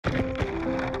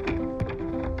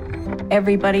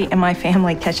Everybody in my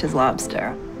family catches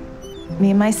lobster. Me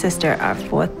and my sister are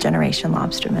fourth-generation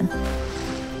lobstermen.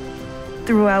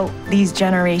 Throughout these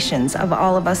generations of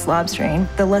all of us lobstering,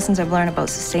 the lessons I've learned about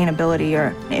sustainability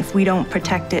are if we don't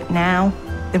protect it now,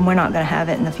 then we're not going to have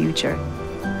it in the future.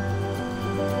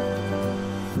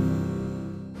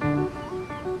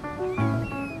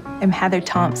 I'm Heather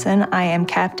Thompson. I am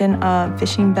captain of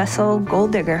fishing vessel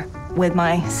Gold Digger with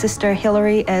my sister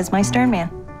Hillary as my sternman.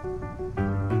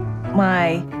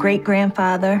 My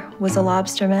great-grandfather was a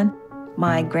lobsterman.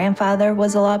 My grandfather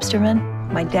was a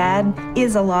lobsterman. My dad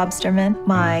is a lobsterman.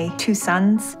 My two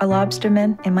sons are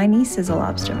lobstermen, and my niece is a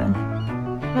lobsterman.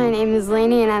 My name is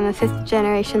Lainey, and I'm a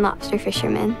fifth-generation lobster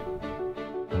fisherman.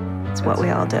 It's what we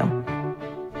all do.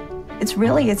 It's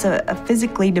a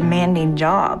physically demanding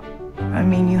job. I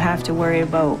mean, you have to worry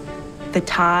about the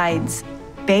tides,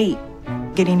 bait,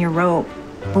 getting your rope,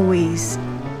 buoys,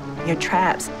 your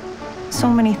traps. So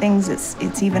many things,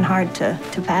 it's even hard to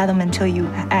fathom until you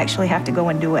actually have to go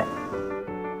and do it.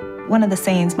 One of the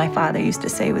sayings my father used to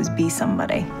say was, be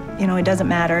somebody. You know, it doesn't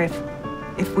matter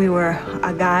if we were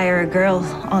a guy or a girl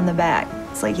on the back.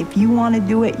 It's like, if you want to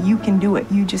do it, you can do it.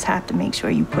 You just have to make sure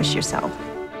you push yourself.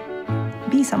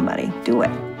 Be somebody, do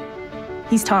it.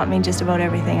 He's taught me just about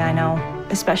everything I know,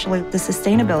 especially the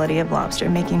sustainability of lobster,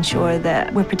 making sure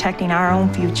that we're protecting our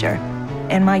own future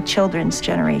and my children's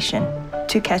generation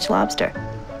to catch lobster.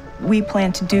 We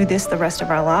plan to do this the rest of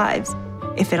our lives,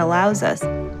 if it allows us.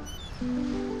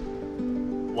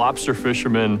 Lobster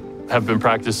fishermen have been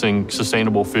practicing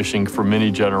sustainable fishing for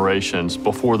many generations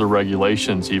before the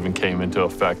regulations even came into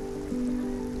effect.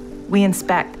 We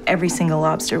inspect every single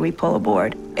lobster we pull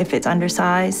aboard. If it's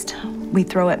undersized, we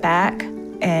throw it back,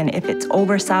 and if it's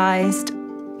oversized,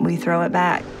 we throw it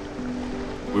back.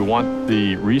 We want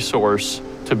the resource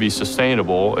to be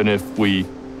sustainable, and if we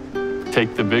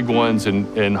take the big ones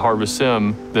and harvest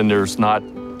them, then there's not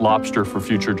lobster for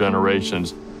future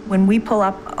generations. When we pull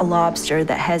up a lobster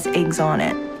that has eggs on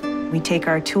it, we take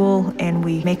our tool and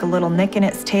we make a little nick in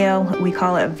its tail. We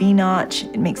call it a V-notch.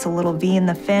 It makes a little V in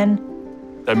the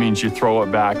fin. That means you throw it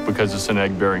back because it's an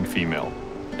egg-bearing female.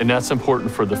 And that's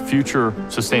important for the future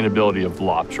sustainability of the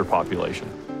lobster population.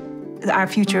 Our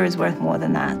future is worth more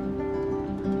than that.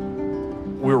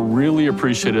 We're really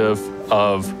appreciative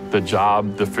of the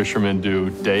job the fishermen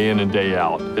do day in and day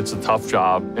out. It's a tough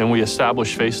job, and we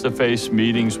establish face-to-face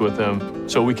meetings with them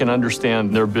so we can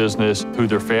understand their business, who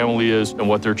their family is, and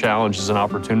what their challenges and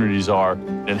opportunities are.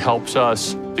 It helps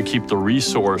us to keep the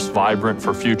resource vibrant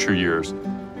for future years,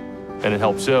 and it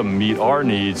helps them meet our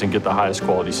needs and get the highest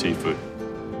quality seafood.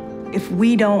 If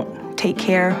we don't take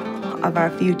care of our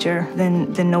future,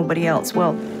 then nobody else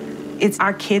will. It's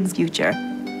our kids' future.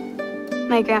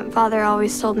 My grandfather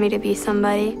always told me to be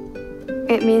somebody.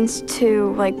 It means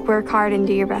to work hard and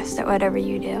do your best at whatever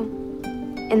you do.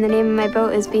 And the name of my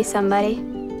boat is Be Somebody.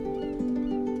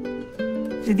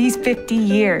 For these 50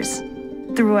 years,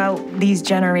 throughout these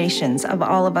generations of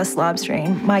all of us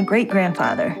lobstering, my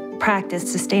great-grandfather practiced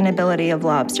sustainability of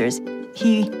lobsters.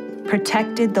 He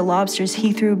protected the lobsters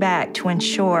he threw back to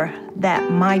ensure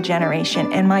that my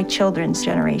generation and my children's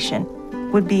generation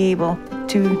would be able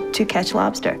to catch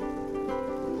lobster.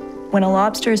 When a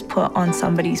lobster is put on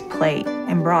somebody's plate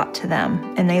and brought to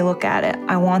them and they look at it,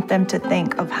 I want them to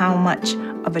think of how much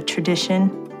of a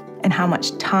tradition and how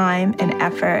much time and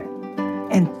effort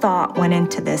and thought went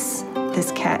into this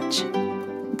catch.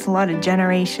 It's a lot of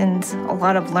generations, a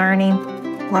lot of learning,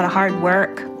 a lot of hard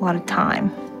work, a lot of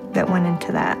time that went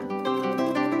into that.